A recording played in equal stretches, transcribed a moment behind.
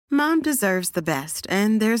Mom deserves the best,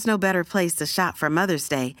 and there's no better place to shop for Mother's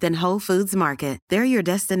Day than Whole Foods Market. They're your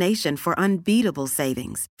destination for unbeatable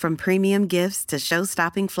savings, from premium gifts to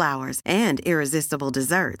show-stopping flowers and irresistible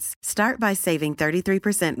desserts. Start by saving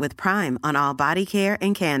 33% with Prime on all body care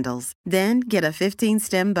and candles. Then get a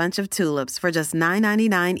 15-stem bunch of tulips for just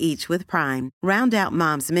 $9.99 each with Prime. Round out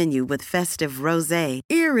Mom's menu with festive rosé,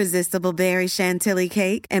 irresistible berry chantilly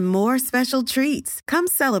cake, and more special treats. Come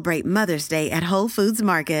celebrate Mother's Day at Whole Foods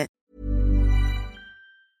Market.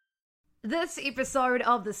 This episode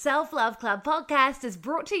of the Self Love Club podcast is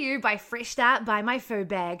brought to you by Fresh Start by My Food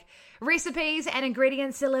Bag. Recipes and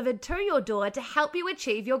ingredients delivered to your door to help you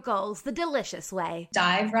achieve your goals the delicious way.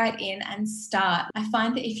 Dive right in and start. I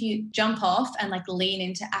find that if you jump off and lean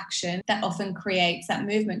into action, that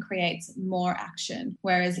movement creates more action.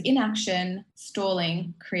 Whereas inaction,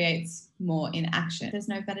 stalling creates more inaction. There's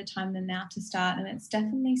no better time than now to start, and it's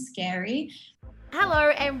definitely scary. Hello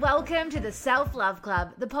and welcome to the Self Love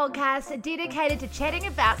Club, the podcast dedicated to chatting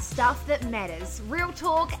about stuff that matters, real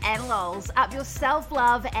talk and lols, up your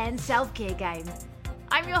self-love and self-care game.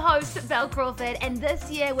 I'm your host, Belle Crawford, and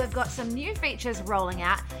this year we've got some new features rolling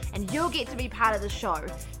out and you'll get to be part of the show.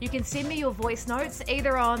 You can send me your voice notes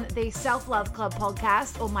either on the Self Love Club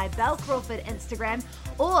podcast or my Belle Crawford Instagram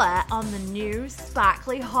or on the new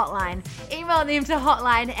Sparkly hotline. Email them to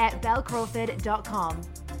hotline@bellecrawford.com.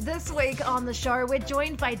 This week on the show, we're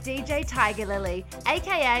joined by DJ Tiger Lily,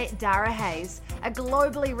 aka Dara Hayes, a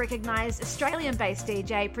globally recognised Australian-based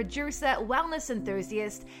DJ, producer, wellness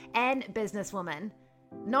enthusiast, and businesswoman.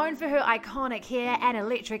 Known for her iconic hair and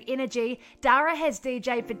electric energy, Dara has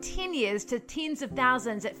DJed for 10 years to tens of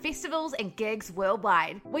thousands at festivals and gigs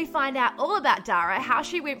worldwide. We find out all about Dara, how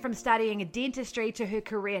she went from studying dentistry to her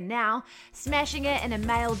career now, smashing it in a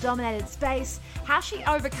male-dominated space, how she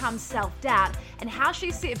overcomes self-doubt, and how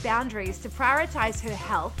she set boundaries to prioritise her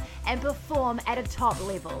health and perform at a top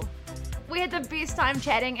level. We had the best time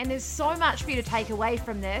chatting, and there's so much for you to take away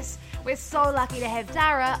from this. We're so lucky to have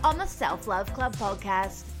Dara on the Self Love Club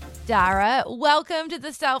podcast. Dara, welcome to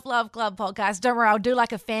the Self Love Club podcast. Don't worry, I'll do a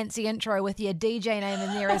fancy intro with your DJ name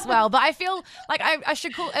in there as well. But I feel like I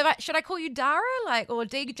should should I call you Dara, or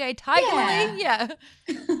DJ Tiger Lily? Yeah.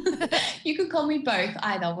 You could call me both,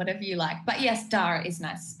 either, whatever you like. But yes, Dara is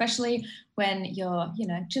nice, especially when you're,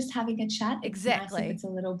 just having a chat. Exactly. It's nice if it's a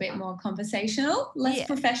little bit more conversational, less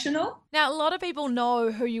professional. Now, a lot of people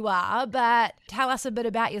know who you are, but tell us a bit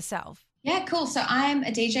about yourself. Yeah, cool. So I'm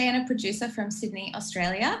a DJ and a producer from Sydney,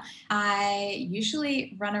 Australia. I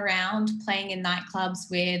usually run around playing in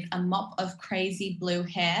nightclubs with a mop of crazy blue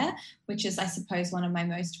hair, which is, I suppose, one of my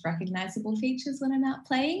most recognizable features when I'm out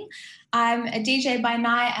playing. I'm a DJ by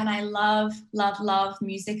night and I love, love, love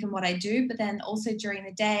music and what I do. But then also during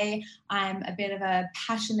the day, I'm a bit of a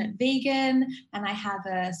passionate vegan and I have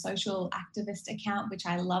a social activist account, which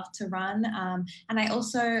I love to run. And I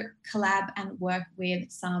also collab and work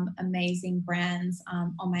with some amazing brands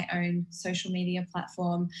on my own social media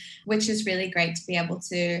platform, which is really great to be able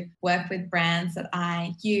to work with brands that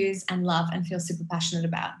I use and love and feel super passionate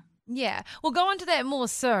about. Yeah, we'll go on to that more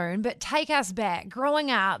soon, but take us back. Growing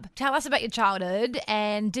up, tell us about your childhood,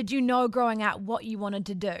 and did you know growing up what you wanted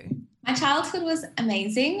to do? My childhood was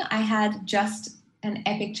amazing. I had just an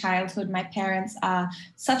epic childhood. My parents are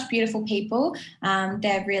such beautiful people.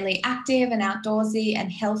 They're really active and outdoorsy and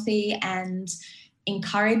healthy and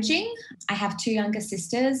encouraging. I have two younger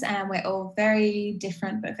sisters and we're all very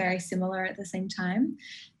different but very similar at the same time.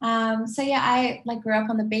 I grew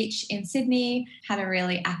up on the beach in Sydney, had a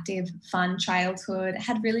really active, fun childhood,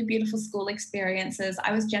 had really beautiful school experiences.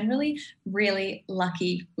 I was generally really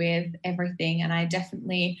lucky with everything, and I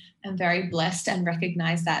definitely am very blessed and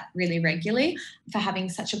recognize that really regularly for having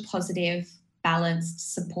such a positive,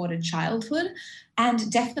 balanced, supported childhood.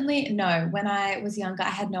 And definitely, no, when I was younger, I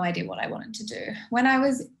had no idea what I wanted to do. When I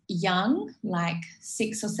was young,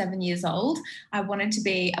 6 or 7 years old, I wanted to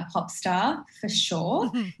be a pop star for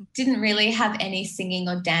sure. Didn't really have any singing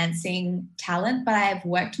or dancing talent, but I've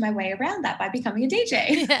worked my way around that by becoming a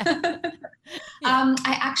DJ. Yeah.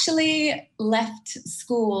 I actually left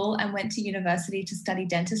school and went to university to study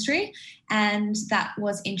dentistry, and that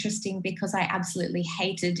was interesting because I absolutely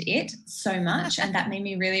hated it so much, and that made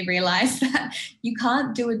me really realize that you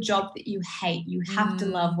can't do a job that you hate. You have to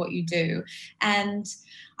love what you do. And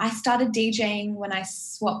I started DJing when I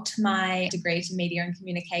swapped my degree to media and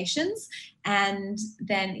communications, and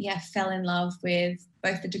then, fell in love with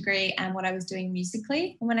both the degree and what I was doing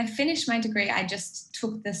musically. And when I finished my degree, I just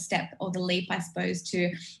took the step or the leap, I suppose,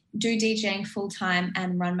 to do DJing full time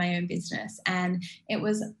and run my own business. And it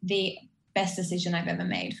was the best decision I've ever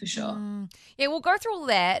made, for sure. Yeah, we'll go through all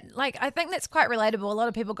that. Like, I think that's quite relatable. A lot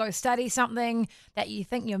of people go study something that you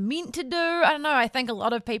think you're meant to do. I don't know. I think a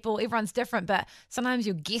lot of people, everyone's different, but sometimes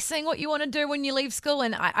you're guessing what you want to do when you leave school.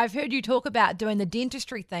 And I've heard you talk about doing the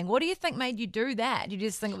dentistry thing. What do you think made you do that? Did you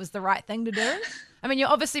just think it was the right thing to do? I mean, you're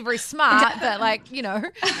obviously very smart, but like, you know,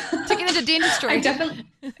 to get into dentistry. I definitely,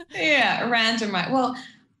 random, right? Well,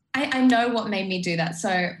 I know what made me do that.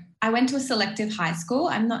 So I went to a selective high school.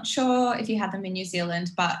 I'm not sure if you have them in New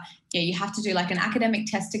Zealand, but yeah, you have to do like an academic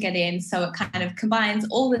test to get in. So it kind of combines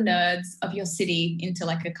all the nerds of your city into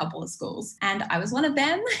like a couple of schools. And I was one of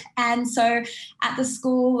them. And so at the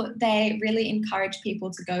school, they really encourage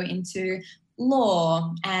people to go into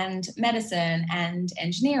law and medicine and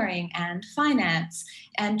engineering and finance.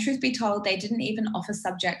 And truth be told, they didn't even offer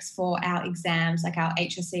subjects for our exams, like our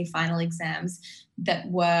HSC final exams, that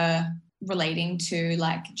were relating to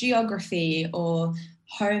like geography or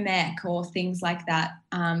home ec or things like that.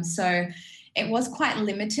 So it was quite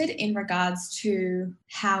limited in regards to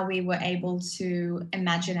how we were able to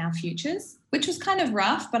imagine our futures, which was kind of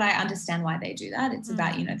rough, but I understand why they do that. It's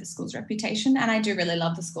about, you know, the school's reputation. And I do really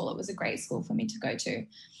love the school. It was a great school for me to go to.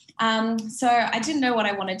 So I didn't know what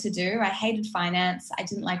I wanted to do. I hated finance. I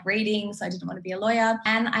didn't like reading, so I didn't want to be a lawyer.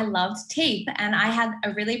 And I loved teeth. And I had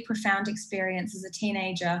a really profound experience as a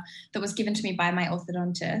teenager that was given to me by my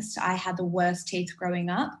orthodontist. I had the worst teeth growing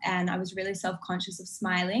up, and I was really self-conscious of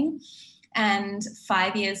smiling. And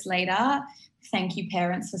 5 years later, thank you,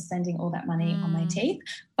 parents, for spending all that money on my teeth.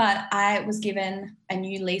 But I was given a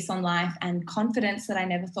new lease on life and confidence that I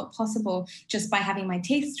never thought possible just by having my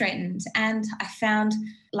teeth straightened. And I found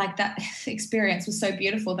like that experience was so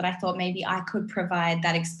beautiful that I thought maybe I could provide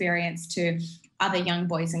that experience to other young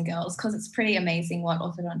boys and girls, because it's pretty amazing what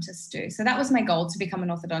orthodontists do. So that was my goal, to become an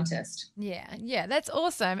orthodontist. Yeah, that's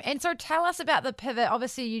awesome. And so tell us about the pivot.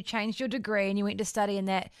 Obviously, you changed your degree and you went to study in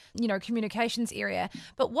that, you know, communications area.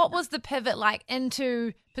 But what was the pivot like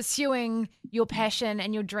into pursuing your passion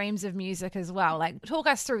and your dreams of music as well? Like, talk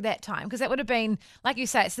us through that time, because that would have been, like you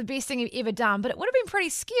say, it's the best thing you've ever done, but it would have been pretty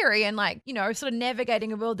scary and like, you know, sort of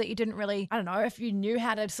navigating a world that you didn't really, I don't know if you knew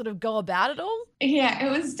how to sort of go about it all. Yeah, it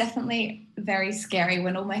was definitely very scary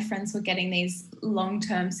when all my friends were getting these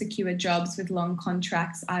long-term secure jobs with long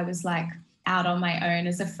contracts. I was like out on my own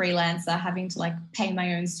as a freelancer, having to like pay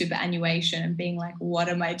my own superannuation and being like, what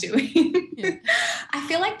am I doing? Yeah. I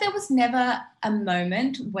feel like there was never a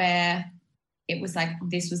moment where it was like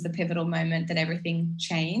this was the pivotal moment that everything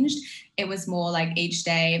changed. It was more like each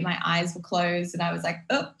day my eyes were closed and I was like,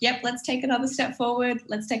 oh, yep, let's take another step forward.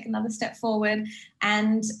 Let's take another step forward.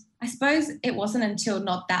 And I suppose it wasn't until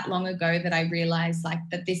not that long ago that I realized like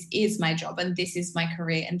that this is my job and this is my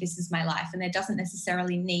career and this is my life. And there doesn't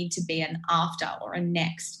necessarily need to be an after or a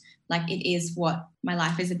next. Like, it is what my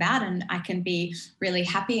life is about, and I can be really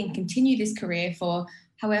happy and continue this career for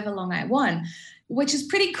however long I want, which is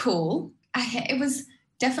pretty cool. It was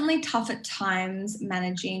definitely tough at times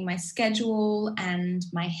managing my schedule and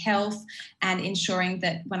my health and ensuring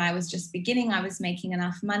that when I was just beginning, I was making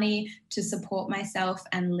enough money to support myself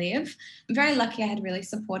and live. I'm very lucky I had really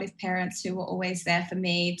supportive parents who were always there for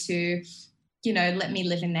me to, you know, let me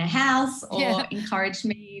live in their house or encourage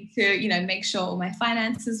me to, you know, make sure all my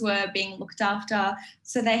finances were being looked after.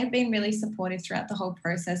 So they have been really supportive throughout the whole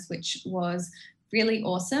process, which was really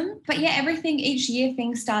awesome. But yeah, everything each year,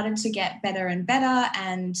 things started to get better and better.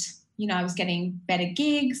 And, you know, I was getting better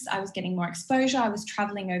gigs. I was getting more exposure. I was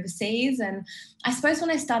traveling overseas. And I suppose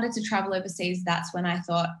when I started to travel overseas, that's when I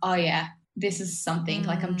thought, oh yeah, this is something.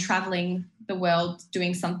 Like, I'm traveling the world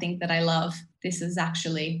doing something that I love. This is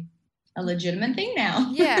actually a legitimate thing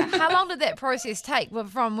now. Yeah. How long did that process take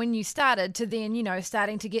from when you started to then, you know,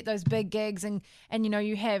 starting to get those big gigs and you know,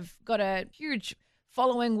 you have got a huge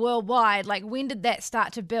following worldwide? Like, when did that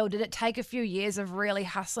start to build? Did it take a few years of really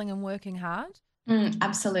hustling and working hard?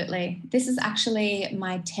 Absolutely. This is actually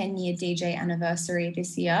my 10-year DJ anniversary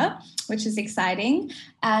this year, which is exciting.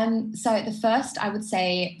 So the first, I would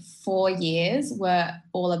say, 4 years were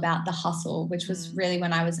all about the hustle, which was really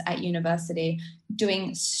when I was at university,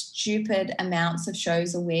 doing stupid amounts of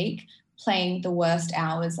shows a week, playing the worst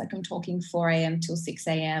hours. Like, I'm talking 4 a.m. till 6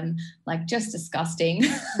 a.m., like, just disgusting.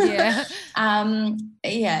 Yeah.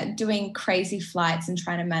 Doing crazy flights and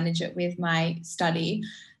trying to manage it with my study.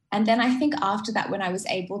 And then I think after that, when I was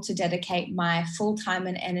able to dedicate my full time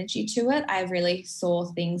and energy to it, I really saw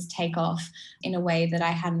things take off in a way that I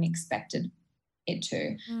hadn't expected it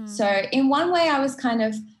to. So in one way,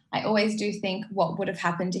 I always do think what would have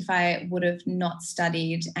happened if I would have not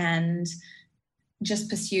studied and just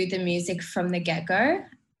pursued the music from the get-go.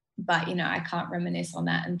 But, you know, I can't reminisce on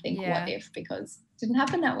that and think what if, because didn't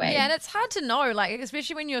happen that way. Yeah, and it's hard to know, like,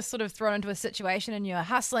 especially when you're sort of thrown into a situation and you're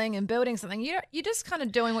hustling and building something, you're just kind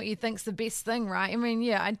of doing what you think's the best thing, right? I mean,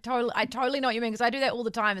 yeah, I totally know what you mean, because I do that all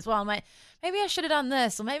the time as well. I'm like, maybe I should have done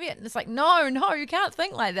this, or maybe it's like, no, you can't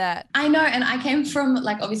think like that. I know, and I came from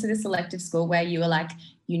like obviously the selective school where you were like,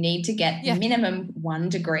 you need to get minimum 1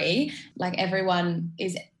 degree. Like everyone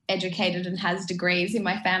is educated and has degrees in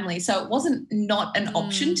my family, so it wasn't not an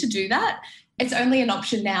option to do that. It's only an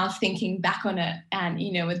option now thinking back on it and,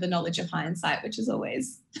 with the knowledge of hindsight, which is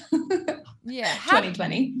always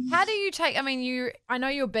 2020. How do you take, I know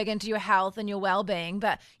you're big into your health and your well-being,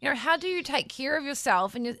 but, how do you take care of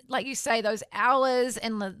yourself? And like you say, those hours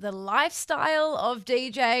and the lifestyle of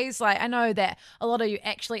DJs, like I know that a lot of you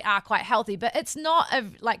actually are quite healthy, but it's not a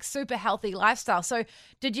like super healthy lifestyle. So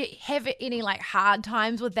did you have any like hard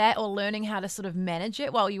times with that, or learning how to sort of manage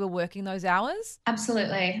it while you were working those hours?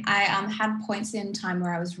 Absolutely. I had points in time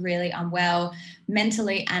where I was really unwell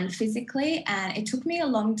mentally and physically, and it took me a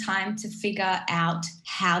long time to figure out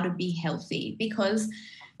how to be healthy, because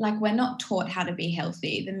like we're not taught how to be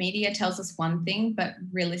healthy. The media tells us one thing, but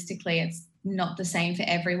realistically it's not the same for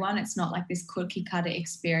everyone. It's not like this cookie cutter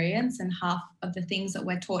experience, and half of the things that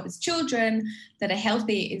we're taught as children that are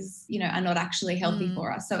healthy are not actually healthy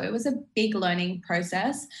for us. So it was a big learning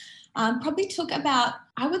process. Probably took about,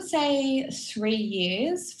 I would say, 3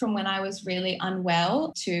 years from when I was really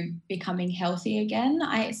unwell to becoming healthy again.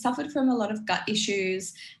 I suffered from a lot of gut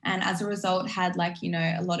issues, and as a result had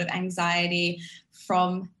a lot of anxiety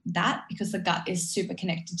from that, because the gut is super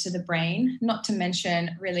connected to the brain, not to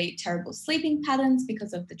mention really terrible sleeping patterns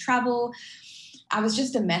because of the travel. I was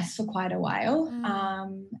just a mess for quite a while.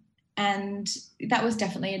 And that was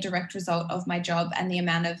definitely a direct result of my job and the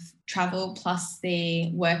amount of travel, plus the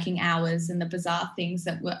working hours and the bizarre things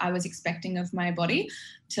that I was expecting of my body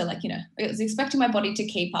to it was expecting my body to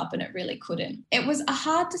keep up, and it really couldn't. It was a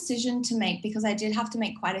hard decision to make, because I did have to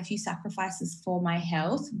make quite a few sacrifices for my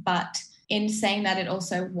health. But in saying that, it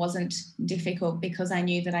also wasn't difficult, because I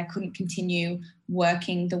knew that I couldn't continue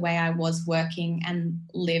working the way I was working and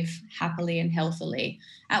live happily and healthily.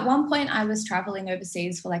 At one point, I was traveling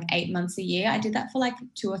overseas for like 8 months a year. I did that for like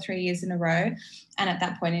 2 or 3 years in a row. And at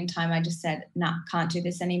that point in time, I just said, nah, can't do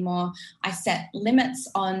this anymore. I set limits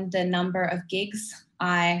on the number of gigs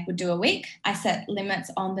I would do a week. I set limits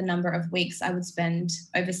on the number of weeks I would spend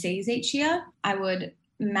overseas each year. I would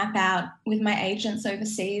map out with my agents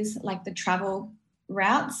overseas like the travel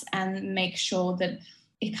routes and make sure that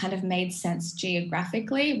it kind of made sense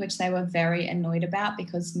geographically, which they were very annoyed about,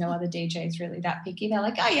 because no other DJ is really that picky. They're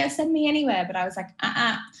like, oh yeah, send me anywhere. But I was like,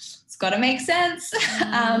 it's got to make sense.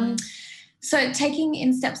 So taking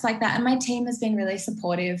in steps like that, and my team has been really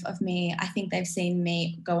supportive of me. I think they've seen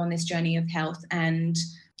me go on this journey of health and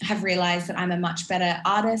have realized that I'm a much better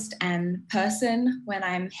artist and person when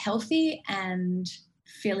I'm healthy and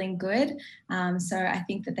feeling good. So I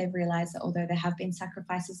think that they've realized that although there have been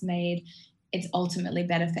sacrifices made, it's ultimately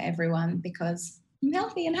better for everyone, because I'm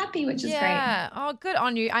healthy and happy, which is great. Yeah. Oh, good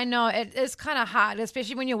on you. I know it is kind of hard,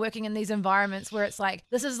 especially when you're working in these environments where it's like,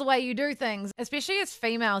 this is the way you do things, especially as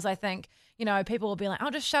females. I think, people will be like, oh,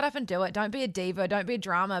 just shut up and do it. Don't be a diva. Don't be a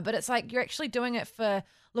drama. But it's like, you're actually doing it for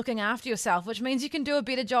looking after yourself, which means you can do a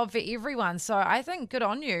better job for everyone. So I think good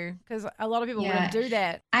on you, because a lot of people wouldn't do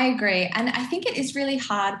that. I agree. And I think it is really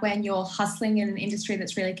hard when you're hustling in an industry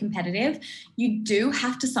that's really competitive. You do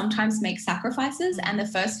have to sometimes make sacrifices. And the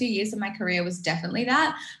first few years of my career was definitely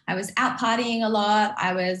that. I was out partying a lot.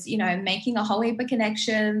 I was, making a whole heap of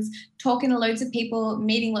connections, talking to loads of people,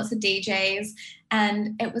 meeting lots of DJs.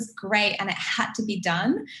 And it was great, and it had to be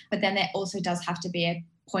done. But then there also does have to be a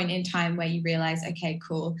point in time where you realize, okay,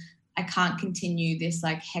 cool, I can't continue this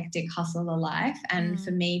like hectic hustler life. And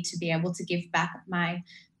for me to be able to give back, my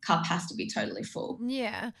cup has to be totally full.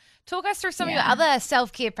 Yeah. Talk us through some of your other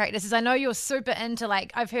self-care practices. I know you're super into,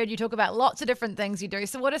 like, I've heard you talk about lots of different things you do.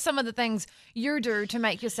 So what are some of the things you do to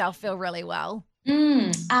make yourself feel really well?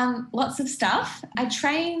 Lots of stuff. I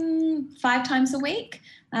train 5 times a week.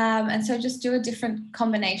 And so just do a different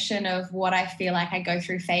combination of what I feel like. I go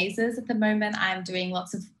through phases. At the moment, I'm doing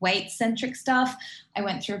lots of weight-centric stuff. I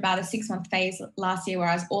went through about a 6-month phase last year where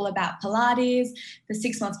I was all about Pilates. The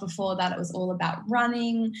 6 months before that, it was all about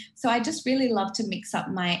running. So I just really love to mix up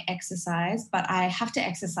my exercise, but I have to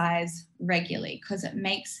exercise regularly, because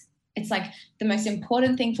it's like the most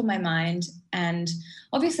important thing for my mind. And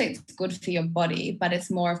obviously it's good for your body, but it's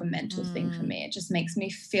more of a mental thing for me. It just makes me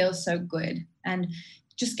feel so good. And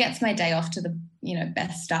just gets my day off to the,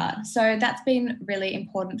 best start. So that's been really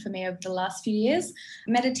important for me over the last few years.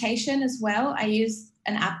 Meditation as well. I use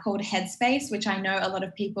an app called Headspace, which I know a lot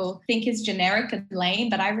of people think is generic and lame,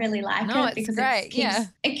 but I really like it because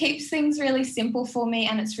it keeps things really simple for me,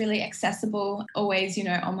 and it's really accessible, always,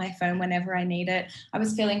 on my phone whenever I need it. I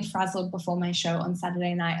was feeling frazzled before my show on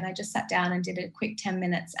Saturday night, and I just sat down and did a quick 10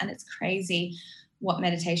 minutes, and it's crazy what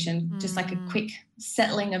meditation, just like a quick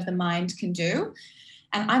settling of the mind, can do.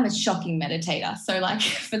 And I'm a shocking meditator. So like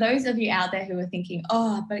for those of you out there who are thinking,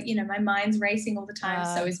 oh, but my mind's racing all the time.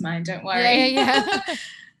 So is mine. Don't worry. Yeah.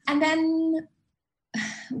 And then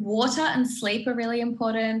water and sleep are really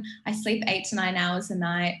important. I sleep 8 to 9 hours a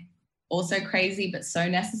night. Also crazy, but so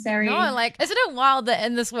necessary. No, like, isn't it wild that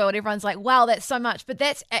in this world, everyone's like, wow, that's so much, but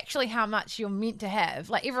that's actually how much you're meant to have.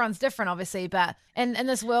 Like, everyone's different, obviously, but in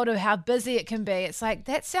this world of how busy it can be, it's like,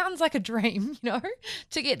 that sounds like a dream,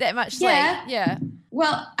 to get that much sleep. Yeah.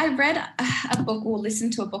 Well, I read a book or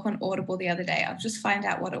listened to a book on Audible the other day. I'll just find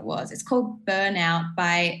out what it was. It's called Burnout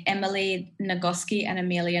by Emily Nagoski and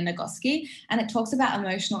Amelia Nagoski. And it talks about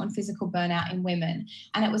emotional and physical burnout in women.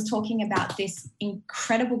 And it was talking about this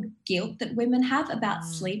incredible guilt that women have about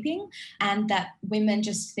sleeping, and that women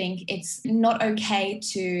just think it's not okay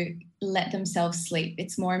to let themselves sleep.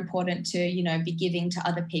 It's more important to, be giving to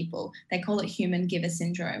other people. They call it human giver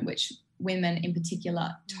syndrome, which women in particular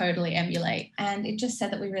totally emulate. And it just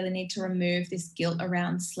said that we really need to remove this guilt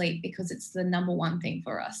around sleep because it's the number one thing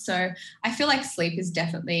for us. So I feel like sleep is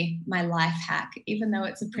definitely my life hack, even though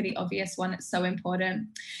it's a pretty obvious one. It's so important.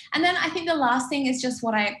 And then I think the last thing is just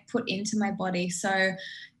what I put into my body. So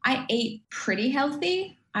I eat pretty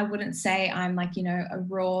healthy. I wouldn't say I'm like, a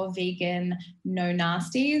raw vegan, no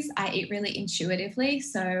nasties. I eat really intuitively.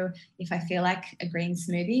 So if I feel like a green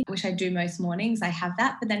smoothie, which I do most mornings, I have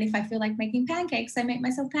that. But then if I feel like making pancakes, I make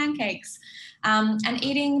myself pancakes. And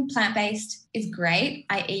eating plant-based is great.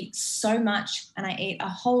 I eat so much, and I eat a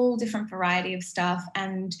whole different variety of stuff.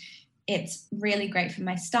 And it's really great for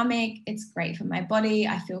my stomach. It's great for my body.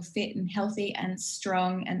 I feel fit and healthy and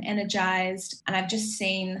strong and energized. And I've just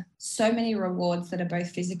seen so many rewards that are both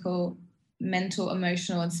physical, mental,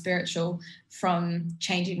 emotional, and spiritual from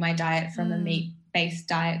changing my diet from a meat-based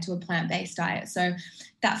diet to a plant-based diet. So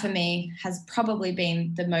that for me has probably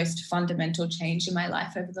been the most fundamental change in my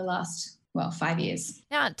life over the last 5 years.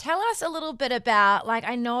 Now, tell us a little bit about,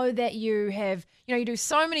 I know that you have, you do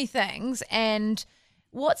so many things, and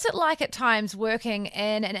what's it like at times working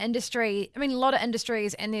in an industry? I mean, a lot of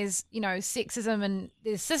industries, and there's, sexism and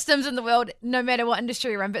there's systems in the world, no matter what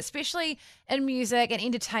industry you're in, but especially in music and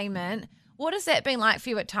entertainment. What has that been like for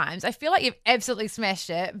you at times? I feel like you've absolutely smashed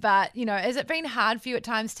it, but, has it been hard for you at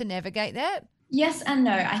times to navigate that? Yes and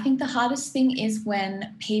no. I think the hardest thing is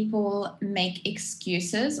when people make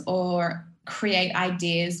excuses or create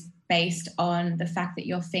ideas based on the fact that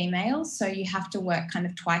you're female. So you have to work kind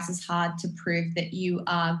of twice as hard to prove that you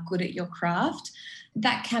are good at your craft.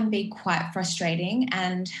 That can be quite frustrating.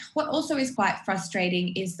 And what also is quite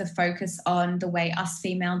frustrating is the focus on the way us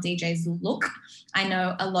female DJs look. I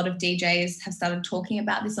know a lot of DJs have started talking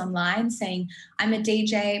about this online, saying, I'm a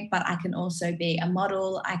DJ, but I can also be a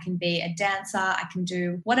model, I can be a dancer, I can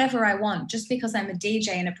do whatever I want. Just because I'm a DJ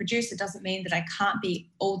and a producer doesn't mean that I can't be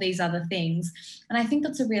all these other things. And I think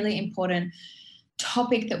that's a really important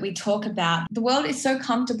topic that we talk about. The world is so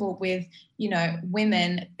comfortable with,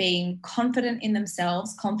 women being confident in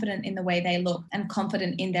themselves, confident in the way they look, and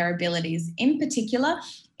confident in their abilities, in particular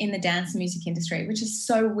in the dance music industry, which is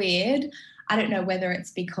so weird. I don't know whether it's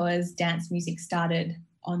because dance music started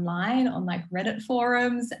online on Reddit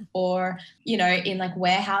forums or, in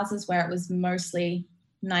warehouses where it was mostly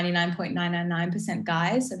 99.999%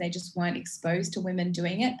 guys, so they just weren't exposed to women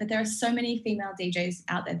doing it. But there are so many female DJs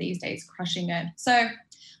out there these days crushing it. So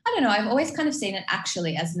I don't know, I've always kind of seen it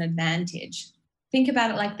actually as an advantage. Think about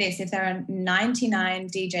it like this. If there are 99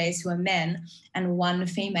 DJs who are men and one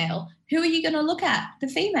female, who are you going to look at? The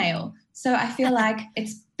female. So I feel like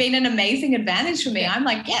it's been an amazing advantage for me. I'm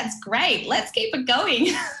like, yeah, it's great. Let's keep it going.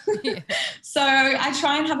 Yeah. So I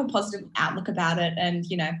try and have a positive outlook about it and,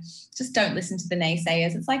 just don't listen to the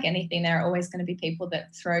naysayers. It's like anything. There are always going to be people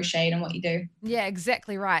that throw shade on what you do. Yeah,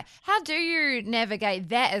 exactly right. How do you navigate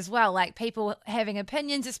that as well? Like people having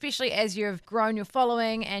opinions, especially as you've grown your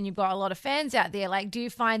following and you've got a lot of fans out there. Like, do you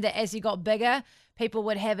find that as you got bigger, people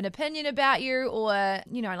would have an opinion about you, or,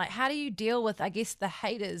 how do you deal with, I guess, the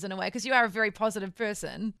haters in a way? Because you are a very positive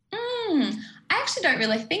person. I actually don't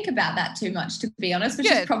really think about that too much, to be honest, which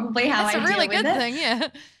is probably how I deal with it. That's a really good thing, yeah.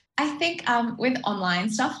 I think with online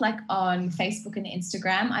stuff like on Facebook and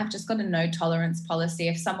Instagram, I've just got a no tolerance policy.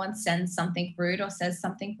 If someone sends something rude or says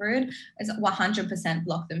something rude, it's 100%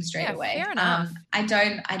 block them straight away. Fair enough. I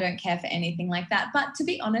don't care for anything like that. But to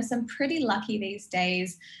be honest, I'm pretty lucky these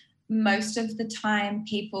days. Most of the time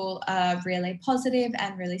people are really positive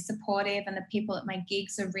and really supportive, and the people at my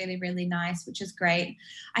gigs are really, really nice, which is great.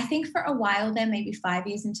 I think for a while there, maybe 5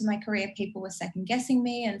 years into my career, people were second guessing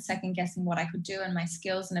me and second guessing what I could do and my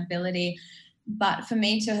skills and ability. But for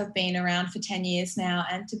me to have been around for 10 years now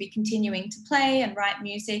and to be continuing to play and write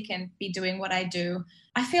music and be doing what I do,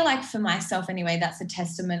 I feel like for myself anyway, that's a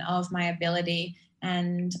testament of my ability,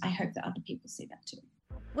 and I hope that other people see that too.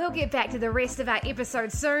 We'll get back to the rest of our episode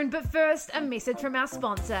soon, but first, a message from our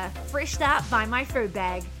sponsor, Fresh Start by My Food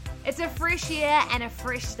Bag. It's a fresh year and a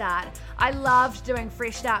fresh start. I loved doing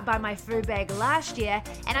Fresh Start by My Food Bag last year,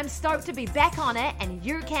 and I'm stoked to be back on it, and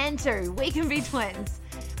you can too. We can be twins.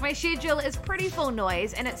 My schedule is pretty full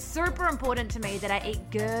noise, and it's super important to me that I eat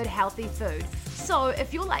good, healthy food. So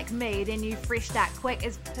if you're like me, then new Fresh Start Quick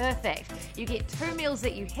is perfect. You get 2 meals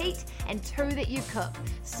that you heat and 2 that you cook.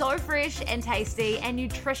 So fresh and tasty and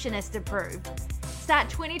nutritionist approved. Start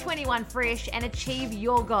 2021 fresh and achieve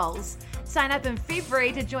your goals. Sign up in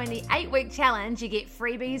February to join the 8-week challenge. You get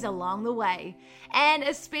freebies along the way. And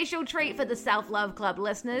a special treat for the Self Love Club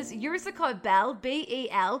listeners, use the code BEL,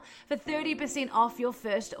 B-E-L, for 30% off your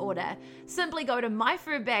first order. Simply go to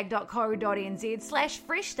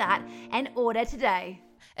myfoodbag.co.nz/fresh start and order today.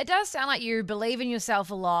 It does sound like you believe in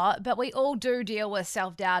yourself a lot, but we all do deal with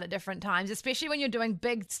self-doubt at different times, especially when you're doing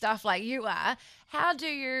big stuff like you are. How do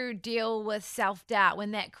you deal with self-doubt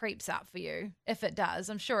when that creeps up for you? If it does,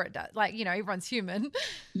 I'm sure it does. Like, you know, everyone's human.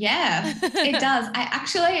 Yeah, it does. I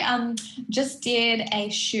actually just did a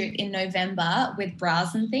shoot in November with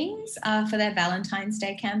Bras and Things for their Valentine's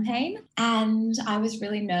Day campaign. And I was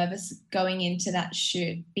really nervous going into that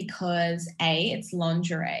shoot because A, it's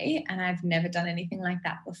lingerie and I've never done anything like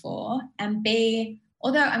that before. And B,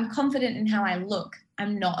 although I'm confident in how I look,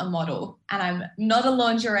 I'm not a model and I'm not a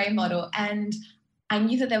lingerie model. And I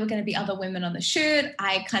knew that there were going to be other women on the shoot.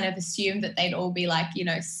 I kind of assumed that they'd all be like,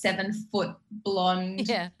 7-foot blonde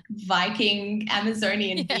Viking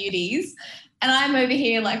Amazonian beauties. And I'm over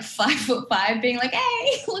here like 5'5" being like,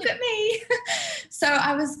 hey, look at me. So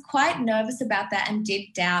I was quite nervous about that and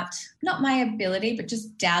did doubt, not my ability, but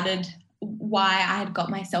just doubted why I had got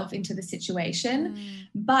myself into the situation.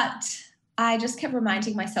 But I just kept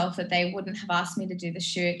reminding myself that they wouldn't have asked me to do the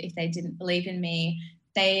shoot if they didn't believe in me.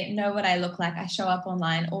 They know what I look like. I show up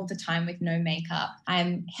online all the time with no makeup.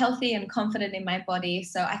 I'm healthy and confident in my body.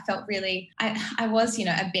 So I felt really, I was,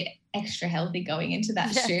 a bit extra healthy going into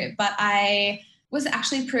that shoot, but I was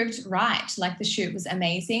actually proved right. Like the shoot was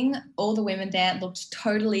amazing. All the women there looked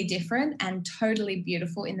totally different and totally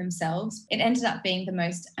beautiful in themselves. It ended up being the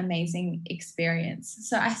most amazing experience.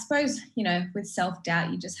 So I suppose, with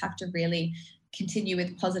self-doubt, you just have to really continue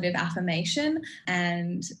with positive affirmation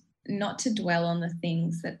and not to dwell on the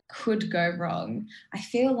things that could go wrong. I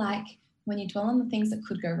feel like when you dwell on the things that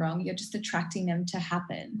could go wrong, you're just attracting them to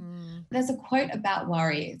happen. There's a quote about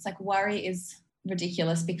worry. It's like worry is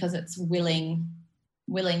ridiculous because it's willing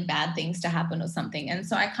bad things to happen or something. And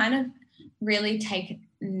so I kind of really take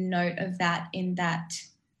note of that, in that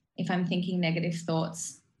if I'm thinking negative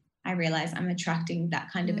thoughts, I realize I'm attracting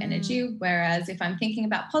that kind of energy. Whereas if I'm thinking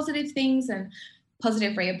about positive things and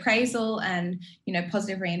positive reappraisal and,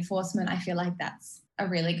 positive reinforcement, I feel like that's a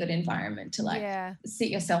really good environment to sit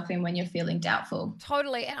yourself in when you're feeling doubtful.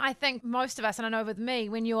 Totally. And I think most of us, and I know with me,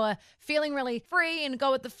 when you're feeling really free and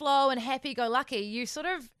go with the flow and happy-go-lucky, you sort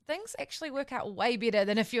of, things actually work out way better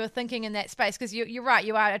than if you're thinking in that space, because you're right,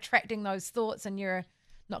 you are attracting those thoughts and you're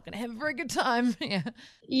not going to have a very good time.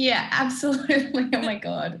 Yeah, absolutely. Oh my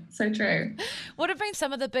God. So true. What have been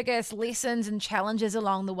some of the biggest lessons and challenges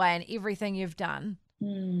along the way in everything you've done?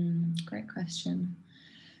 Great question.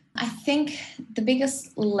 I think the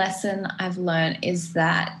biggest lesson I've learned is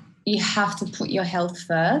that you have to put your health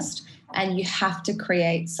first and you have to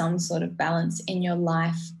create some sort of balance in your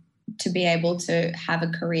life to be able to have a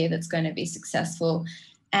career that's going to be successful.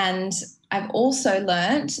 And I've also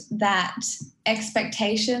learned that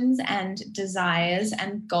expectations and desires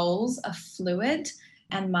and goals are fluid,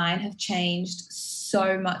 and mine have changed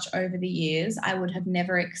so much over the years. I would have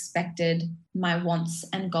never expected my wants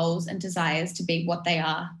and goals and desires to be what they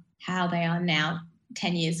are, how they are now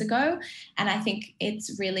 10 years ago. And I think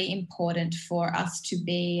it's really important for us to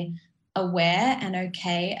be aware and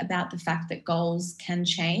okay about the fact that goals can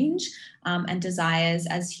change and desires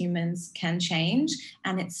as humans can change.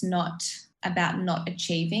 And it's not about not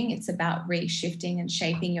achieving. It's about reshifting and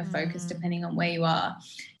shaping your focus depending on where you are.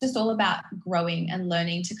 Just all about growing and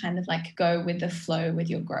learning to kind of like go with the flow with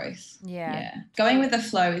your growth. Yeah. Going with the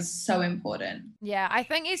flow is so important. Yeah, I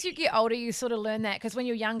think as you get older, you sort of learn that, because when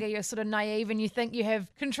you're younger, you're sort of naive and you think you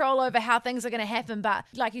have control over how things are going to happen. But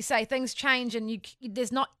like you say, things change and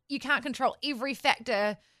you can't control every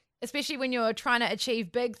factor, especially when you're trying to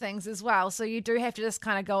achieve big things as well. So you do have to just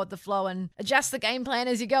kind of go with the flow and adjust the game plan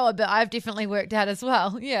as you go a bit. I've definitely worked out as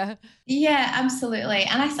well. Yeah. Yeah, absolutely.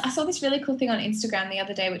 And I saw this really cool thing on Instagram the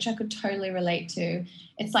other day, which I could totally relate to.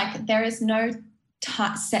 It's like there is no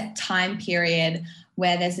set time period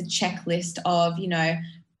where there's a checklist of,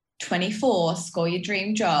 24, score your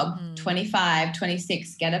dream job, 25,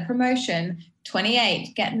 26, get a promotion,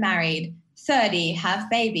 28, get married, 30, have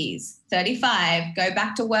babies, 35, go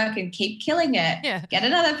back to work and keep killing it, get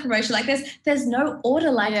another promotion. Like there's no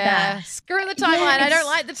order like that. Screw the timeline. I don't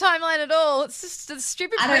like the timeline at all. It's just a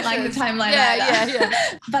stupid pressures. I don't like the timeline either.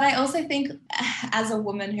 Yeah. But I also think as a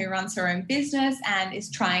woman who runs her own business and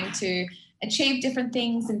is trying to achieve different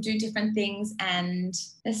things and do different things, and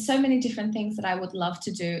there's so many different things that I would love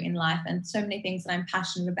to do in life and so many things that I'm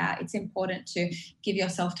passionate about, it's important to give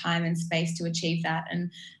yourself time and space to achieve that and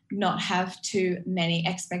not have too many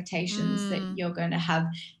expectations that you're going to have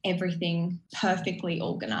everything perfectly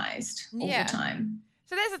organized all the time.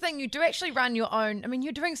 So that's the thing, you do actually run your own,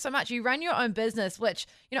 you're doing so much, you run your own business, which,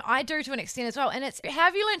 I do to an extent as well. And it's, how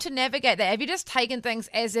have you learned to navigate that? Have you just taken things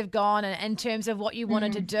as they've gone and in terms of what you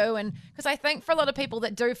wanted to do? And because I think for a lot of people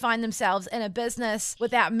that do find themselves in a business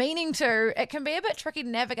without meaning to, it can be a bit tricky to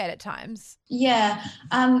navigate at times. Yeah.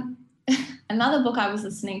 Another book I was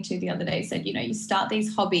listening to the other day said, you start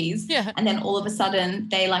these hobbies and then all of a sudden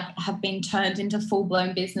they like have been turned into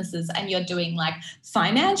full-blown businesses, and you're doing like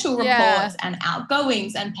financial reports and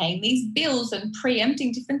outgoings and paying these bills and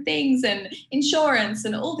preempting different things and insurance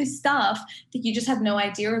and all this stuff that you just have no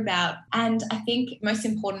idea about. And I think the most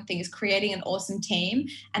important thing is creating an awesome team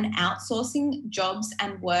and outsourcing jobs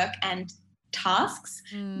and work and tasks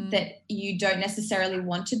that you don't necessarily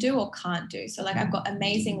want to do or can't do. So like I've got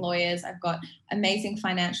amazing lawyers, I've got amazing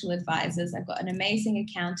financial advisors, I've got an amazing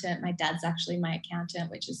accountant. My dad's actually my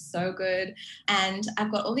accountant, which is so good. And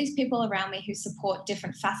I've got all these people around me who support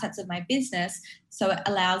different facets of my business. So it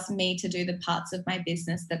allows me to do the parts of my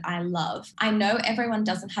business that I love. I know everyone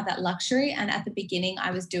doesn't have that luxury. And at the beginning,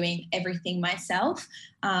 I was doing everything myself,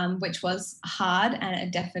 which was hard and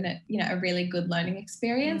a definite, a really good learning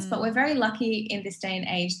experience. But we're very lucky in this day and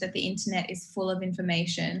age that the internet is full of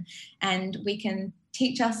information and we can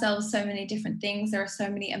teach ourselves so many different things. There are so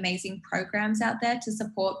many amazing programs out there to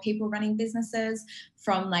support people running businesses,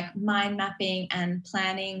 from like mind mapping and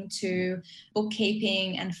planning to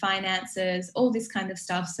bookkeeping and finances, all this kind of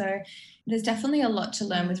stuff. So there's definitely a lot to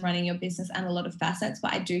learn with running your business and a lot of facets.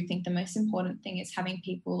 But I do think the most important thing is having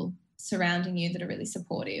people surrounding you that are really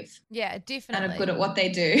supportive. Yeah, definitely. And are good at what they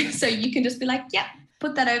do. So you can just be like, yep,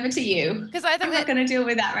 put that over to you. Because I think I'm not going to deal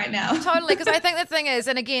with that right now. Totally. Because I think the thing is,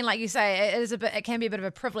 and again, like you say, it can be a bit of a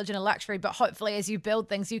privilege and a luxury, but hopefully as you build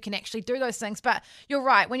things, you can actually do those things. But you're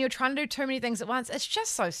right. When you're trying to do too many things at once, it's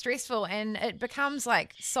just so stressful and it becomes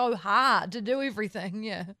like so hard to do everything.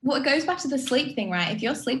 Yeah. Well, it goes back to the sleep thing, right? If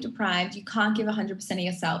you're sleep deprived, you can't give 100% of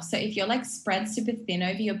yourself. So if you're like spread super thin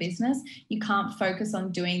over your business, you can't focus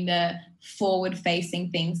on doing the forward facing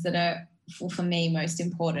things that are for me most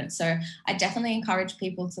important. So I definitely encourage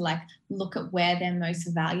people to like look at where they're most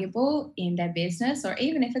valuable in their business, or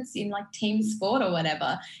even if it's in like team sport or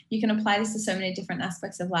whatever, you can apply this to so many different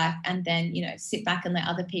aspects of life and then, sit back and let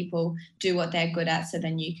other people do what they're good at. So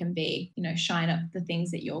then you can be, shine up the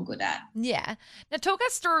things that you're good at. Yeah. Now talk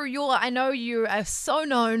us through I know you are so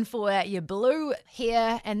known for your blue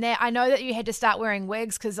hair and that I know that you had to start wearing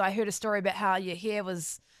wigs because I heard a story about how your hair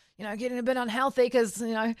was getting a bit unhealthy because,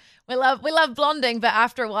 we love blonding, but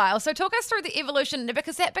after a while. So talk us through the evolution,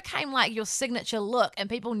 because that became like your signature look and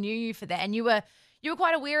people knew you for that. And you were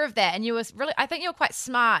quite aware of that. And I think you were quite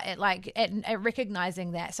smart at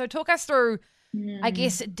recognizing that. So talk us through, I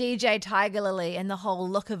guess, DJ Tiger Lily and the whole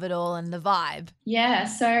look of it all and the vibe. Yeah.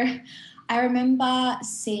 So I remember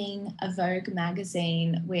seeing a Vogue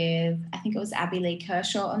magazine with, I think it was Abby Lee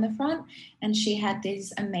Kershaw on the front, and she had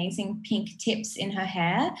these amazing pink tips in her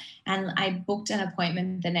hair, and I booked an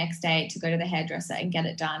appointment the next day to go to the hairdresser and get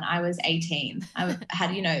it done. I was 18. I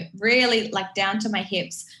had, really like down to my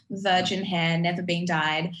hips, virgin hair, never been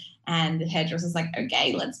dyed. And the hairdresser's like,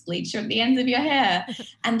 okay, let's bleach the ends of your hair.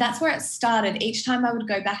 And that's where it started. Each time I would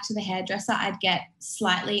go back to the hairdresser, I'd get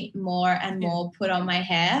slightly more and more put on my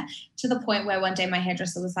hair, to the point where one day my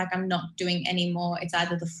hairdresser was like, I'm not doing any more. It's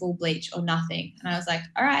either the full bleach or nothing. And I was like,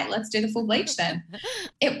 all right, let's do the full bleach then.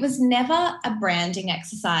 It was never a branding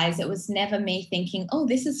exercise. It was never me thinking, oh,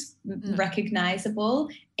 this is recognizable.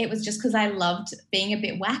 It was just because I loved being a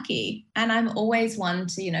bit wacky. And I'm always one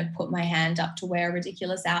to, you know, put my hand up to wear a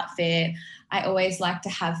ridiculous outfit. I always like to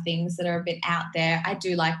have things that are a bit out there. I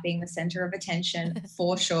do like being the center of attention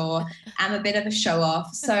for sure. I'm a bit of a show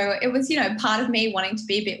off. So it was, you know, part of me wanting to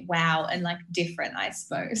be a bit wow and like different, I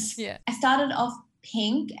suppose. Yeah. I started off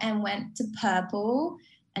pink and went to purple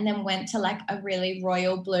and then went to like a really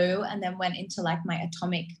royal blue and then went into like my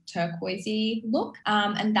atomic turquoisey look.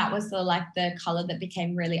 And that was the color that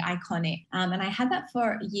became really iconic. And I had that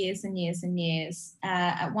for years and years and years.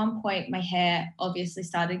 At one point, my hair obviously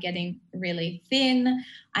started getting really thin.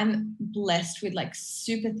 I'm blessed with like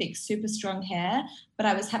super thick, super strong hair, but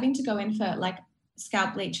I was having to go in for like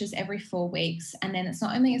scalp bleaches every 4 weeks. And then it's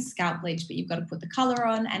not only a scalp bleach, but you've got to put the color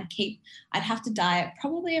on and I'd have to dye it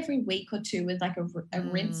probably every week or two with like a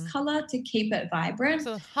rinse color to keep it vibrant.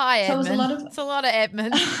 So high admin. It's a lot of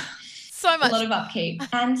admin. So much. A lot of upkeep.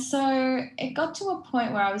 And so it got to a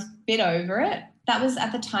point where I was a bit over it. That was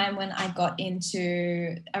at the time when I got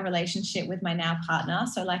into a relationship with my now partner.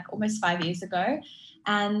 So like almost 5 years ago.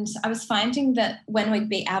 And I was finding that when we'd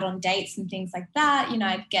be out on dates and things like that, you know,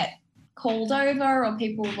 I'd get called over or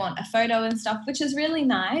people would want a photo and stuff, which is really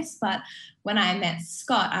nice. But when I met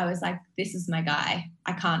Scott, I was like, this is my guy.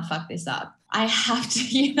 I can't fuck this up. I have to,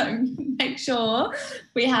 you know, make sure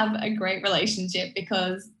we have a great relationship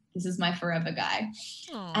because this is my forever guy.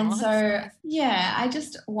 Aww, and so, nice. yeah, I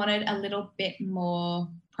just wanted a little bit more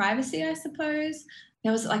privacy, I suppose.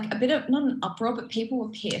 There was like a bit of, not an uproar, but people were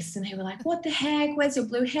pissed and they were like, what the heck? Where's your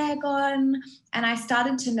blue hair gone? And I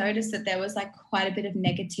started to notice that there was like quite a bit of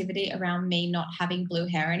negativity around me not having blue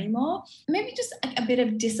hair anymore. Maybe just a bit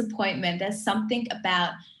of disappointment. There's something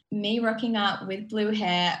about me rocking up with blue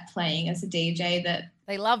hair playing as a DJ that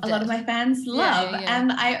they loved a lot of my fans love. Yeah.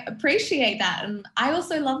 And I appreciate that. And I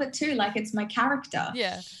also love it too. Like it's my character.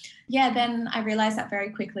 Yeah. Then I realized that very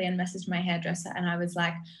quickly and messaged my hairdresser and I was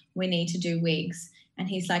like, we need to do wigs. And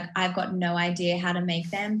he's like, I've got no idea how to make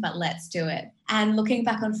them, but let's do it. And looking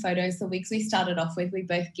back on photos, the wigs we started off with, we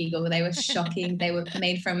both giggle. They were shocking. They were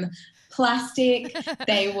made from plastic.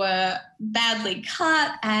 They were badly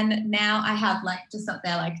cut. And now I have like just up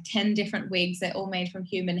there like 10 different wigs. They're all made from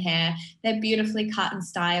human hair. They're beautifully cut and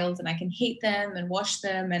styled and I can heat them and wash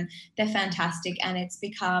them and they're fantastic. And it's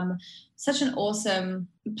become such an awesome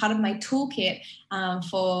part of my toolkit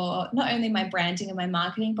for not only my branding and my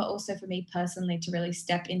marketing, but also for me personally to really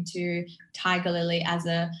step into Tiger Lily as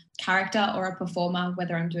a character or a performer,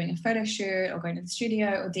 whether I'm doing a photo shoot or going to the studio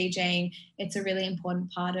or DJing. It's a really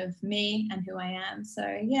important part of me and who I am.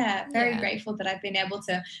 So yeah, very grateful that I've been able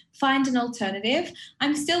to find an alternative.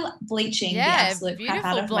 I'm still bleaching the absolute crap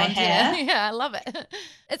out of my hair. Yeah, I love it.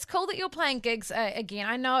 It's cool that you're playing gigs again.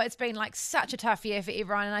 I know it's been like such a tough year for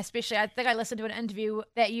everyone. And I think I listened to an interview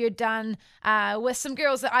that you'd done with some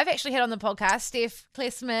girls that I've actually had on the podcast, Steph,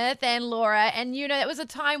 Claire Smith and Laura. And, you know, it was a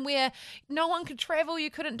time where no one could travel. You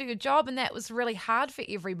couldn't do your job. And that was really hard for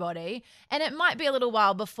everybody. And it might be a little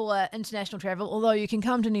while before international travel, although you can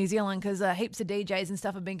come to New Zealand because heaps of DJs and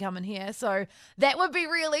stuff have been coming here. So that would be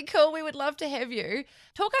really cool. We would love to have you.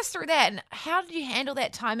 Talk us through that. And how did you handle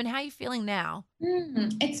that time and how are you feeling now?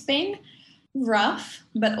 It's been rough,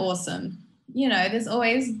 but awesome. You know, there's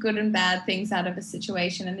always good and bad things out of a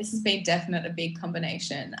situation, and this has been definitely a big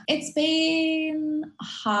combination. It's been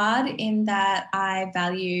hard in that I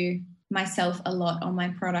value myself a lot on my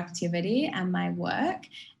productivity and my work,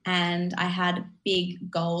 and I had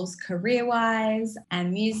big goals career-wise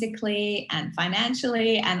and musically and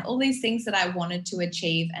financially and all these things that I wanted to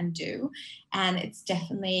achieve and do. And it's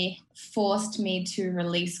definitely forced me to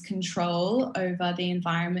release control over the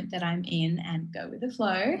environment that I'm in and go with the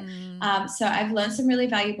flow. So I've learned some really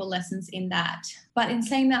valuable lessons in that. But in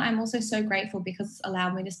saying that, I'm also so grateful because it's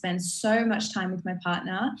allowed me to spend so much time with my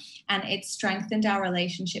partner and it's strengthened our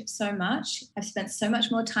relationship so much. I've spent so much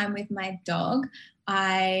more time with my dog.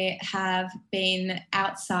 I have been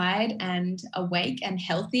outside and awake and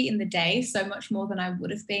healthy in the day so much more than I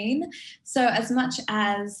would have been. So as much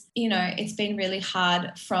as, you know, it's been really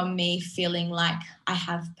hard from me feeling like I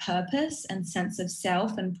have purpose and sense of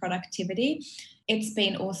self and productivity, it's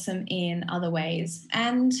been awesome in other ways.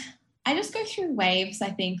 And I just go through waves, I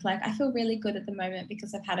think. Like, I feel really good at the moment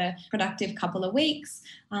because I've had a productive couple of weeks.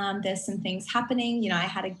 There's some things happening. You know, I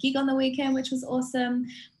had a gig on the weekend, which was awesome.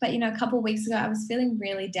 But, you know, a couple of weeks ago, I was feeling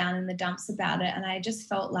really down in the dumps about it. And I just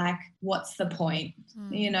felt like, what's the point?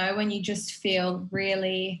 You know, when you just feel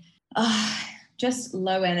really just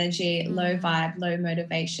low energy, low vibe, low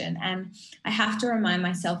motivation. And I have to remind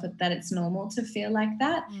myself that it's normal to feel like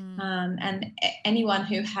that. And anyone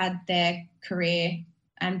who had their career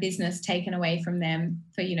and business taken away from them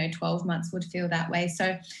for, 12 months would feel that way.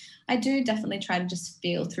 So I do definitely try to just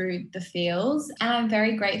feel through the feels. And I'm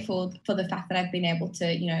very grateful for the fact that I've been able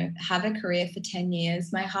to, have a career for 10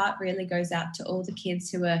 years. My heart really goes out to all the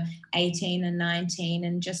kids who are 18 and 19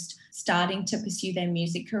 and just starting to pursue their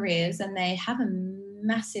music careers. And they have a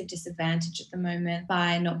massive disadvantage at the moment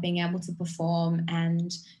by not being able to perform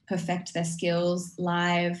and perfect their skills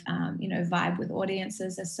live, vibe with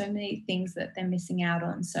audiences. There's so many things that they're missing out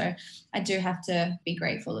on. So I do have to be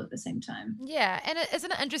grateful at the same time. Yeah. And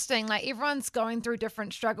isn't it interesting? Like everyone's going through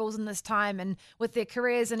different struggles in this time and with their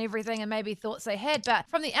careers and everything and maybe thoughts they had. But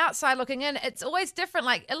from the outside looking in, it's always different.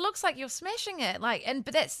 Like it looks like you're smashing it.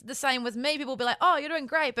 But that's the same with me. People will be like, oh, you're doing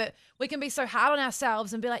great. But we can be so hard on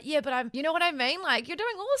ourselves and be like, yeah, but you know what I mean? Like you're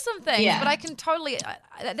doing awesome things. Yeah. But I can totally,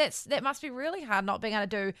 that must be really hard not being able to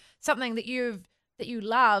do something that you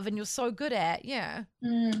love and you're so good at. Yeah.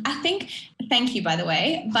 Thank you, by the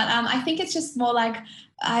way. But I think it's just more like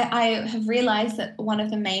I have realized that one of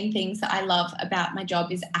the main things that I love about my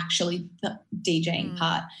job is actually the DJing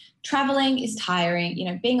part. Traveling is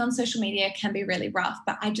tiring, being on social media can be really rough,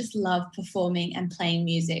 but I just love performing and playing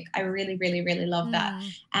music. I really, really, really love that.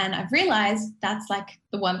 And I've realized that's like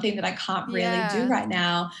the one thing that I can't really do right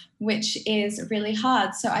now, which is really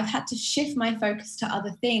hard. So I've had to shift my focus to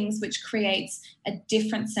other things, which creates a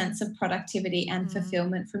different sense of productivity and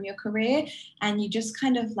fulfillment from your career. And you just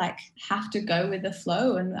kind of like have to go with the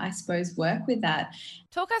flow and I suppose work with that.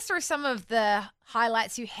 Talk us through some of the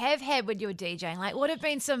highlights you have had when you were DJing. Like what have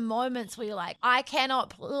been some moments where you're like, I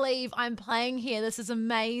cannot believe I'm playing here. This is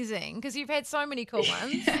amazing. Because you've had so many cool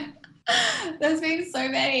ones. There's been so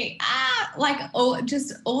many. All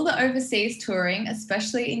the overseas touring,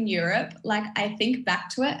 especially in Europe. Like I think back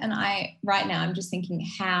to it and right now I'm just thinking,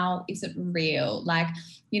 how is it real? Like,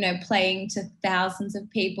 playing to thousands of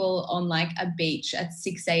people on like a beach at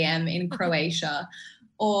 6 a.m. in Croatia.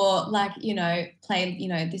 Or like, play,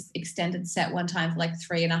 this extended set one time for like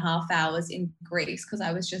 3.5 hours in Greece because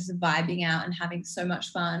I was just vibing out and having so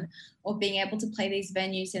much fun. Or being able to play these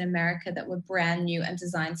venues in America that were brand new and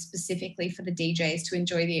designed specifically for the DJs to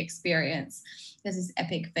enjoy the experience. There's this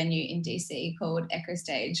epic venue in DC called Echo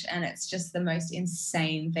Stage, and it's just the most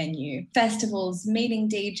insane venue. Festivals, meeting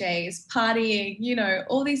DJs, partying,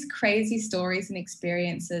 all these crazy stories and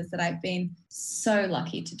experiences that I've been so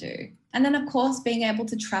lucky to do. And then, of course, being able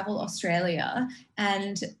to travel Australia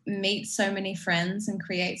and meet so many friends and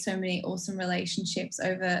create so many awesome relationships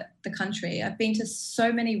over the country. I've been to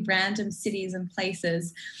so many random cities and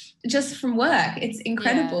places just from work. It's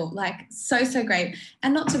incredible, like so great.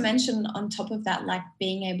 And not to mention on top of that, like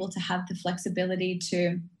being able to have the flexibility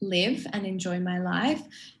to live and enjoy my life.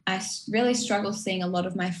 I really struggle seeing a lot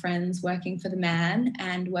of my friends working for the man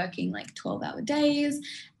and working like 12-hour days.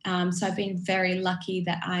 So I've been very lucky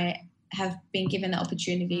that I have been given the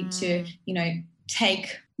opportunity to,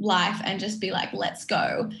 take life and just be like, let's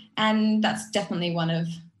go. And that's definitely one of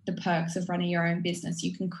the perks of running your own business.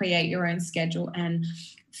 You can create your own schedule and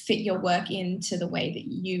fit your work into the way that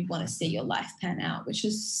you want to see your life pan out, which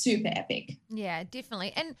is super epic. Yeah,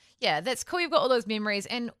 definitely. And yeah, that's cool. You've got all those memories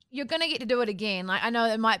and you're going to get to do it again. Like I know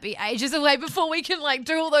it might be ages away before we can like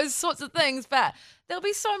do all those sorts of things, but there'll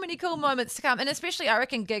be so many cool moments to come. And especially I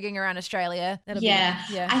reckon gigging around Australia.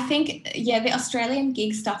 I think, the Australian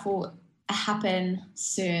gig stuff will happen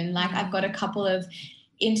soon. Like I've got a couple of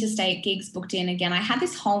interstate gigs booked in again. I had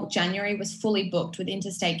this whole January was fully booked with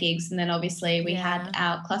interstate gigs, and then obviously we had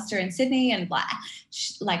our cluster in Sydney and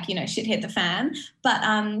shit hit the fan, but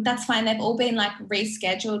that's fine. They've all been like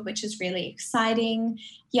rescheduled, which is really exciting.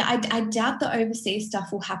 I doubt the overseas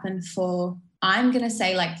stuff will happen for, I'm gonna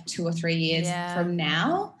say like 2 or 3 years from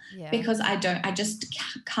now, because I just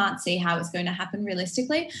can't see how it's going to happen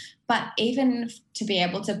realistically. But even to be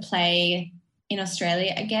able to play in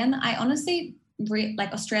Australia again, I honestly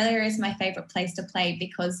Australia is my favorite place to play,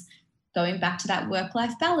 because going back to that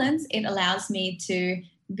work-life balance, it allows me to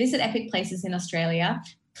visit epic places in Australia,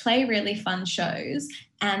 play really fun shows,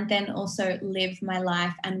 and then also live my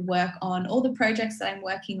life and work on all the projects that I'm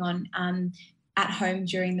working on at home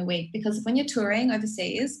during the week, because when you're touring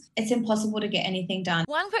overseas, it's impossible to get anything done.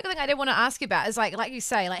 One quick thing I did want to ask you about is like you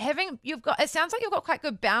say, like it sounds like you've got quite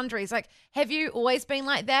good boundaries. Like, have you always been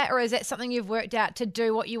like that, or is that something you've worked out to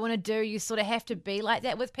do what you want to do? You sort of have to be like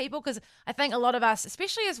that with people, because I think a lot of us,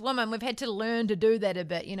 especially as women, we've had to learn to do that a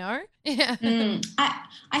bit, you know? Yeah.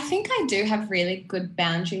 I think I do have really good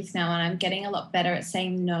boundaries now, and I'm getting a lot better at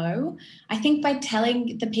saying no. I think by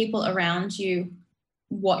telling the people around you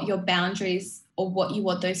what your boundaries or what you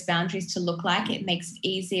want those boundaries to look like, it makes it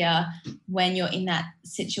easier when you're in that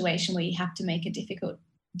situation where you have to make a difficult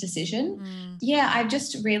decision. Yeah, I've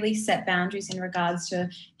just really set boundaries in regards to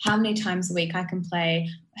how many times a week I can play,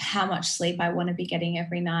 how much sleep I want to be getting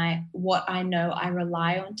every night, what I know I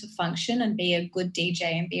rely on to function and be a good DJ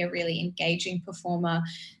and be a really engaging performer,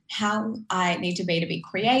 how I need to be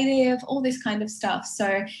creative, all this kind of stuff.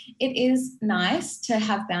 So it is nice to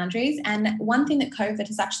have boundaries. And one thing that COVID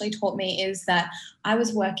has actually taught me is that I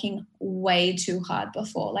was working way too hard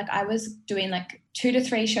before. Like, I was doing like 2 to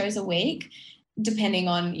 3 shows a week, depending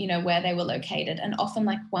on, you know, where they were located. And often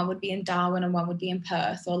like one would be in Darwin and one would be in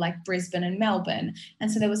Perth, or like Brisbane and Melbourne.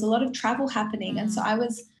 And so there was a lot of travel happening. And so I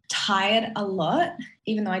was tired a lot,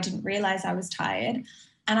 even though I didn't realize I was tired.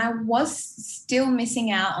 And I was still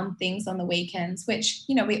missing out on things on the weekends, which,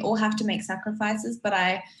 you know, we all have to make sacrifices, but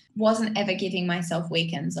I wasn't ever giving myself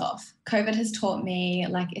weekends off. COVID has taught me,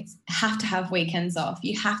 like, it's have to have weekends off.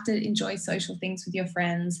 You have to enjoy social things with your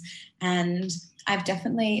friends. And I've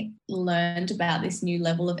definitely learned about this new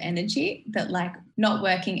level of energy that, like, not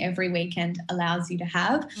working every weekend allows you to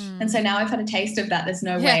have. And so now I've had a taste of that. There's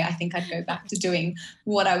no way I think I'd go back to doing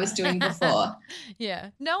what I was doing before. Yeah.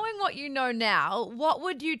 Knowing what you know now, what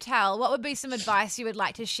would you tell? What would be some advice you would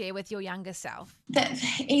like to share with your younger self? The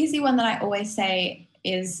easy one that I always say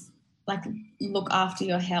is, like, look after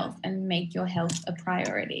your health and make your health a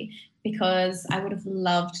priority, because I would have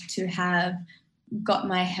loved to have got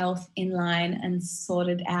my health in line and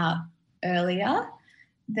sorted out earlier.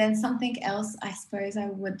 Then something else I suppose I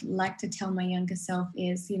would like to tell my younger self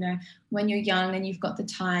is, you know, when you're young and you've got the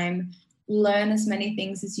time, learn as many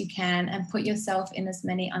things as you can and put yourself in as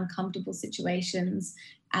many uncomfortable situations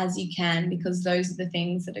as you can, because those are the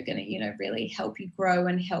things that are going to, you know, really help you grow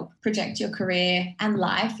and help project your career and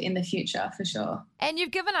life in the future, for sure. And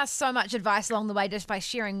you've given us so much advice along the way just by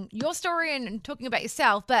sharing your story and talking about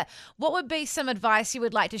yourself, but what would be some advice you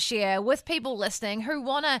would like to share with people listening who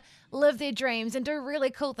want to live their dreams and do really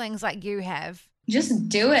cool things like you have? Just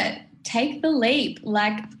do it. Take the leap.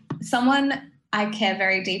 Like, someone I care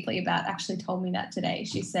very deeply about actually told me that today.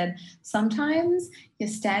 She said, sometimes you're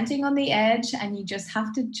standing on the edge and you just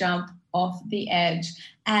have to jump off the edge.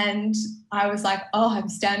 And I was like, oh, I'm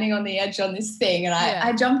standing on the edge on this thing. And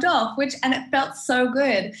I jumped off, and it felt so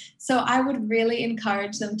good. So I would really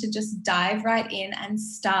encourage them to just dive right in and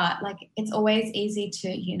start. Like, it's always easy to,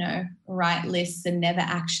 you know, write lists and never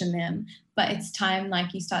action them. But it's time,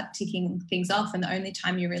 like, you start ticking things off, and the only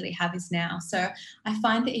time you really have is now. So I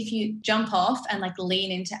find that if you jump off and, like,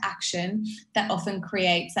 lean into action, that often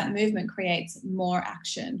creates, that movement creates more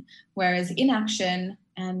action. Whereas inaction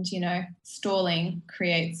and, you know, stalling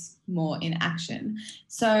creates more inaction.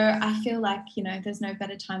 So I feel like, you know, there's no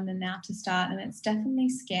better time than now to start. And it's definitely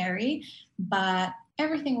scary, but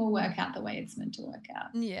everything will work out the way it's meant to work out.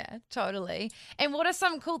 Yeah, totally. And what are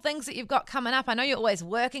some cool things that you've got coming up? I know you're always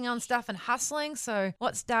working on stuff and hustling. So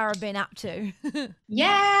what's Dara been up to?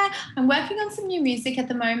 Yeah, I'm working on some new music at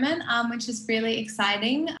the moment, which is really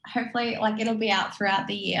exciting. Hopefully, like, it'll be out throughout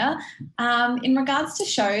the year. In regards to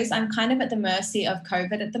shows, I'm kind of at the mercy of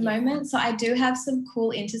COVID at the moment. So I do have some cool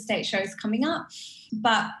interstate shows coming up.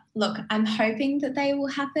 But look, I'm hoping that they will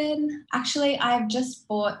happen. Actually, I've just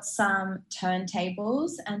bought some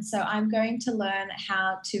turntables, and so I'm going to learn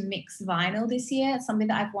how to mix vinyl this year. It's something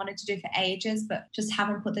that I've wanted to do for ages, but just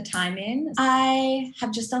haven't put the time in. I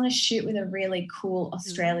have just done a shoot with a really cool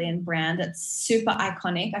Australian brand. It's super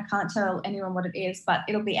iconic. I can't tell anyone what it is, but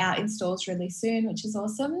it'll be out in stores really soon, which is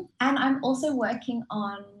awesome. And I'm also working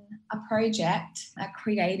on a project,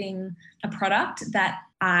 creating a product that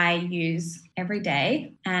I use every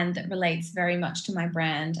day and that relates very much to my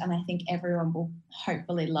brand, and I think everyone will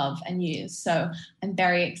hopefully love and use. So I'm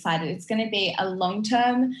very excited. It's going to be a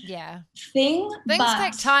long-term thing. Things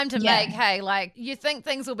take time to make, hey, like, you think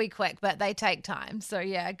things will be quick, but they take time. So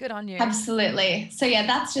yeah, good on you. Absolutely. So yeah,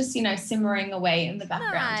 that's just, you know, simmering away in the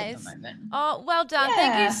background at the moment. Oh, well done. Yeah.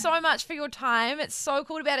 Thank you so much for your time. It's so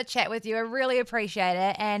cool to be able to chat with you. I really appreciate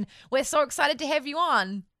it. And we're so excited to have you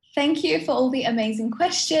on. Thank you for all the amazing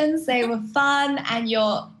questions. They were fun, and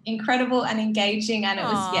you're incredible and engaging, and it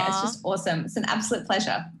was, it's just awesome. It's an absolute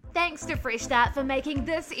pleasure. Thanks to Fresh Start for making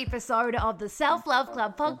this episode of the Self Love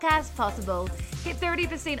Club podcast possible. Get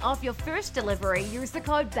 30% off your first delivery. Use the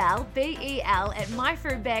code BEL, B-E-L, at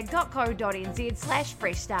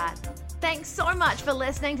myfoodbag.co.nz/Fresh Start. Thanks so much for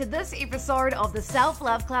listening to this episode of the Self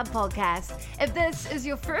Love Club podcast. If this is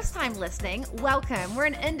your first time listening, welcome. We're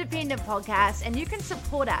an independent podcast and you can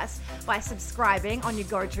support us by subscribing on your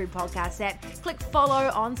go-to podcast app. Click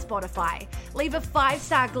follow on Spotify. Leave a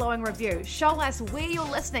 5-star glowing review. Show us where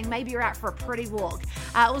you're listening. Maybe you're out for a pretty walk.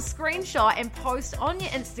 Or screenshot and post on your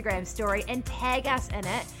Instagram story and tag us in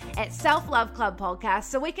it at Self Love Club Podcast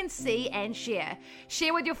so we can see and share.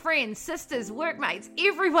 Share with your friends, sisters, workmates,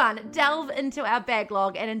 everyone. Delve into our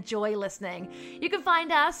backlog and enjoy listening. You can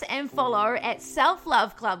find us and follow at Self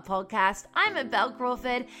Love Club Podcast. I'm at Bel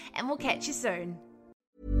Crawford and we'll catch you soon.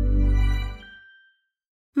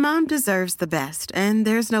 Mom deserves the best, and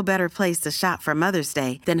there's no better place to shop for Mother's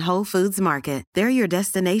Day than Whole Foods Market. They're your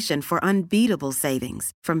destination for unbeatable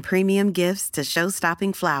savings, from premium gifts to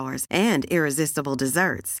show-stopping flowers and irresistible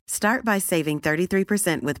desserts. Start by saving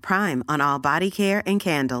 33% with Prime on all body care and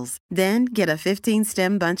candles. Then get a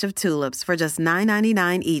 15-stem bunch of tulips for just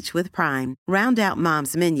 $9.99 each with Prime. Round out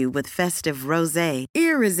Mom's menu with festive rosé,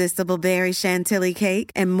 irresistible berry chantilly cake,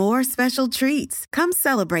 and more special treats. Come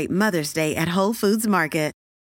celebrate Mother's Day at Whole Foods Market.